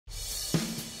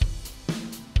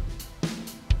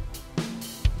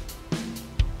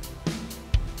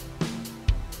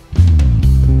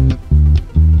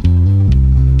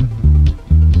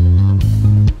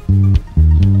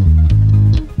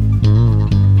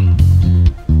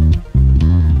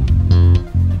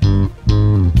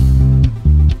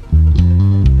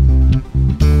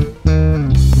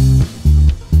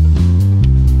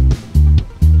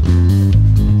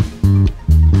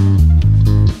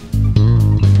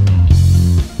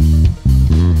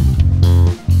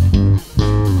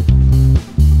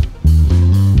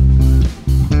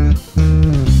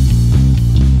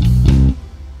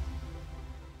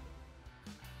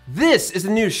This is the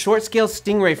new short scale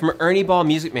StingRay from Ernie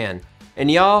Music Man. And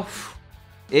y'all,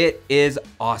 it is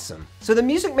awesome. So the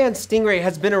Music Man StingRay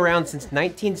has been around since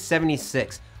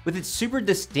 1976. With its super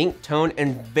distinct tone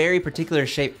and very particular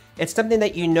shape, it's something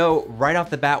that you know right off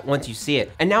the bat once you see it.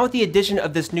 And now with the addition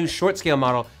of this new short scale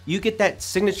model, you get that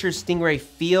signature StingRay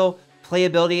feel,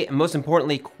 playability, and most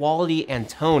importantly, quality and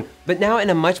tone, but now in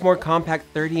a much more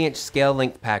compact 30-inch scale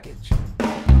length package.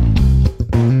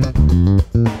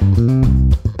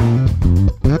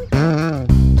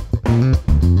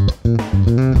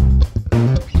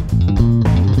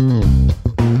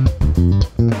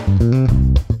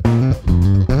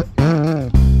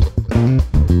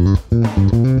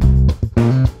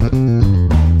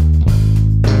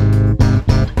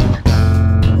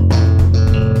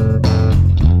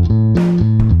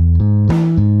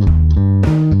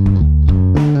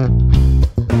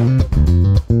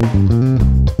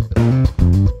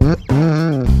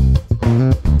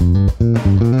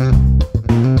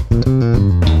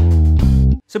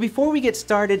 So before we get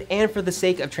started, and for the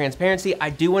sake of transparency, I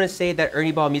do want to say that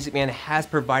Ernie Music Man has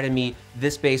provided me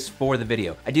this bass for the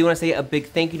video. I do want to say a big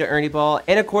thank you to Ernie,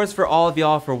 and of course for all of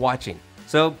y'all for watching.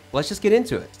 So let's just get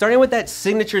into it. Starting with that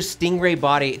signature StingRay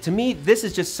body, to me, this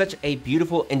is just such a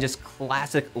beautiful and just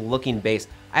classic looking bass.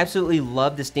 I absolutely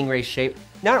love the StingRay shape,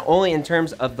 not only in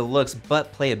terms of the looks,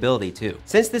 but playability too.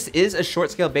 Since this is a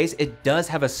short scale bass, it does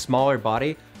have a smaller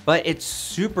body, but it's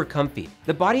super comfy.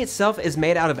 The body itself is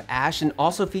made out of ash and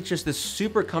also features this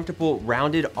super comfortable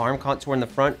rounded arm contour in the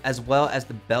front as well as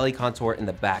the belly contour in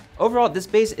the back. Overall, this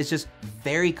bass is just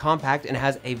very compact and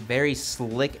has a very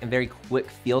slick and very quick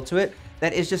feel to it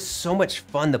that is just so much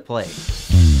fun to play.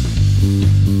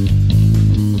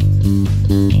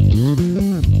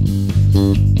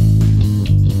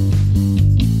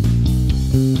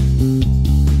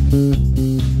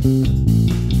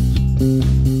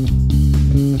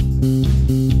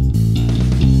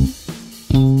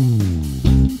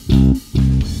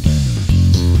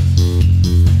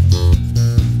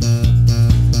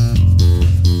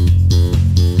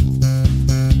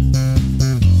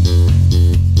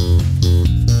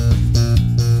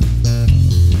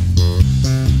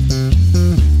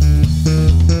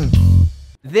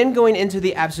 Then going into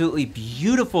the absolutely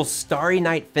beautiful Starry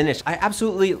Night finish. I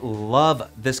absolutely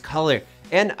love this color,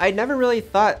 and I never really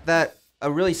thought that a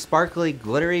really sparkly,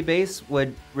 glittery bass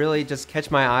would really just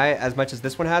catch my eye as much as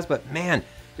this one has, but man,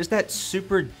 just that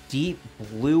super deep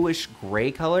bluish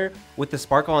gray color with the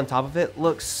sparkle on top of it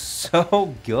looks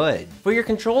so good. For your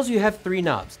controls, you have 3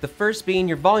 knobs. The first being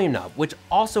your volume knob, which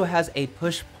also has a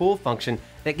push-pull function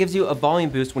that gives you a volume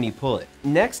boost when you pull it.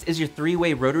 Next is your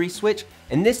 3-way rotary switch,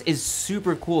 and this is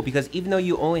super cool because even though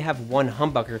you only have 1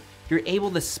 humbucker, you're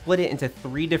able to split it into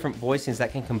 3 different voicings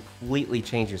that can completely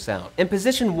change your sound. In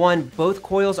position 1, both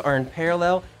coils are in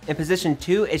parallel. In position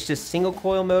 2, it's just single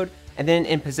coil mode. And then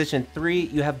in position 3,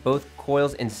 you have both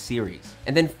coils in series.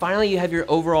 And then finally, you have your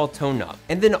overall tone knob.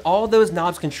 And then all those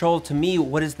knobs control, to me,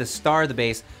 what is the star of the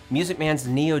bass, Music Man's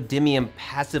neodymium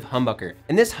passive humbucker.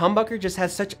 And this humbucker just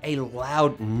has such a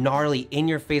loud, gnarly,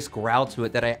 in-your-face growl to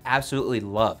it that I absolutely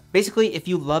love. Basically, if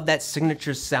you love that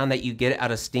signature sound that you get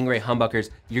out of StingRay humbuckers,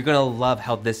 you're gonna love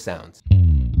how this sounds.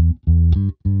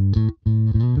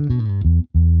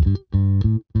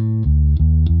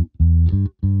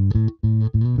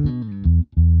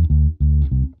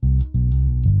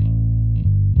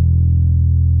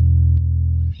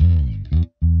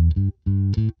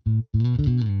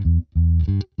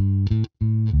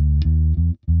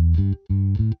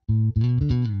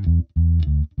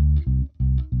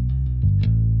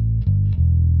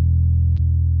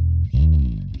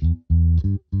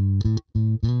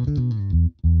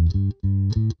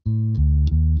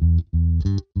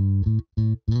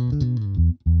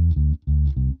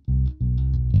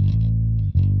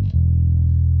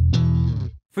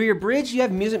 For your bridge, you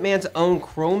have Music Man's own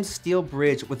chrome steel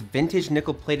bridge with vintage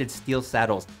nickel-plated steel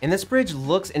saddles. And this bridge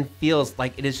looks and feels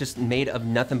like it is just made of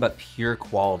nothing but pure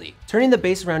quality. Turning the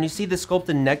bass around, you see the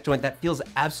sculpted neck joint that feels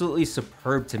absolutely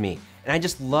superb to me. And I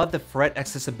just love the fret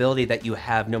accessibility that you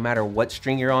have no matter what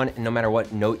string you're on and no matter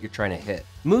what note you're trying to hit.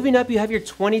 Moving up, you have your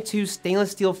 22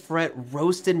 stainless steel fret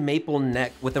roasted maple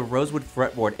neck with a rosewood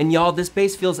fretboard. And y'all, this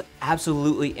bass feels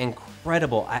absolutely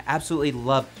incredible. I absolutely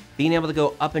love being able to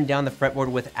go up and down the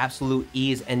fretboard with absolute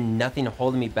ease and nothing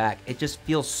holding me back. It just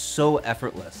feels so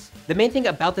effortless. The main thing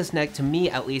about this neck, to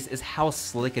me at least, is how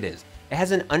slick it is. It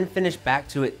has an unfinished back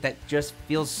to it that just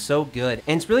feels so good.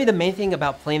 And it's really the main thing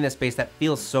about playing this bass that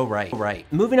feels so right.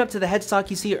 Moving up to the headstock,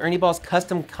 you see Ernie Ball's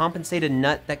custom compensated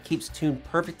nut that keeps tuned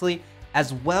perfectly,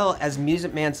 as well as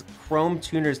Music Man's chrome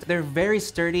tuners. They're very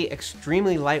sturdy,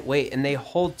 extremely lightweight, and they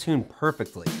hold tune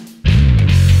perfectly.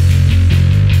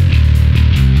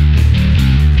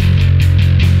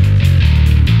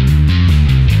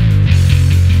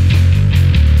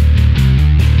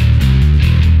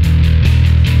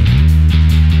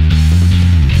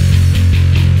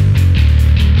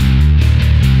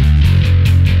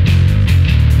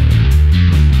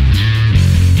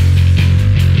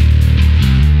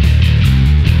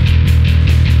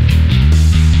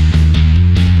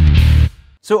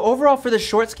 overall, for the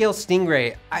short scale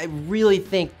StingRay, I really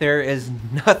think there is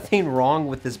nothing wrong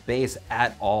with this bass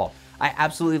at all. I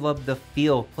absolutely love the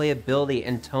feel, playability,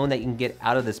 and tone that you can get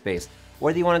out of this bass.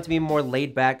 Whether you want it to be more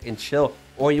laid back and chill,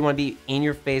 or you want to be in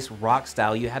your face rock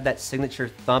style, you have that signature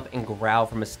thump and growl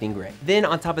from a StingRay. Then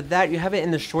on top of that, you have it in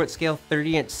the short scale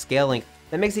 30-inch scale length.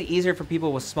 That makes it easier for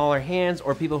people with smaller hands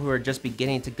or people who are just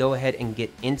beginning to go ahead and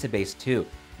get into bass too.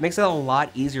 Makes it a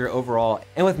lot easier overall.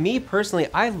 And with me personally,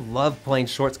 I love playing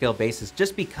short scale basses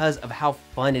just because of how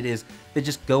fun it is to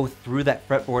just go through that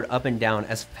fretboard up and down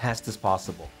as fast as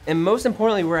possible. And most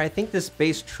importantly, where I think this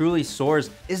bass truly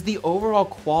soars is the overall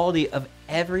quality of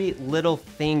every little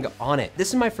thing on it. This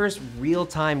is my first real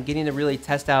time getting to really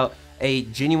test out a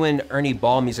genuine Ernie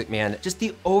Ball music, man. Just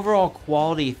the overall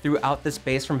quality throughout this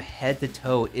bass from head to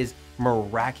toe is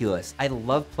miraculous. I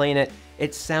love playing it.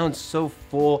 It sounds so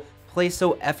full, plays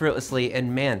so effortlessly,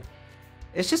 and man,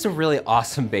 it's just a really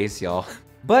awesome bass, y'all.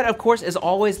 But of course, as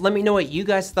always, let me know what you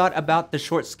guys thought about the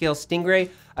short scale StingRay.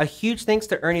 A huge thanks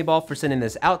to Ernie Ball for sending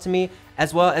this out to me,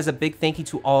 as well as a big thank you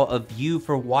to all of you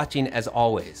for watching as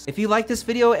always. If you like this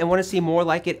video and want to see more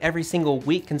like it every single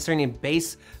week concerning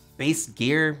bass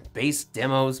gear, bass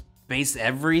demos, bass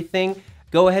everything,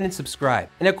 go ahead and subscribe.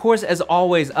 And of course, as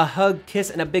always, a hug, kiss,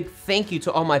 and a big thank you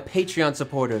to all my Patreon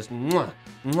supporters. Mwah.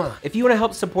 If you want to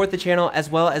help support the channel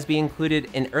as well as be included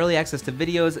in early access to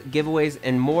videos, giveaways,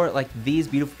 and more like these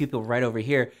beautiful people right over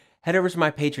here, head over to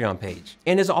my Patreon page.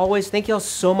 And as always, thank y'all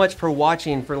so much for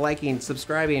watching, for liking,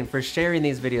 subscribing, for sharing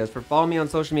these videos, for following me on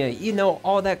social media, you know,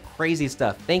 all that crazy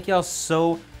stuff. Thank y'all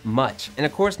so much. And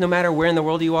of course, no matter where in the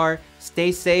world you are,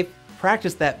 stay safe,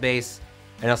 practice that bass,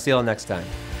 and I'll see y'all next time.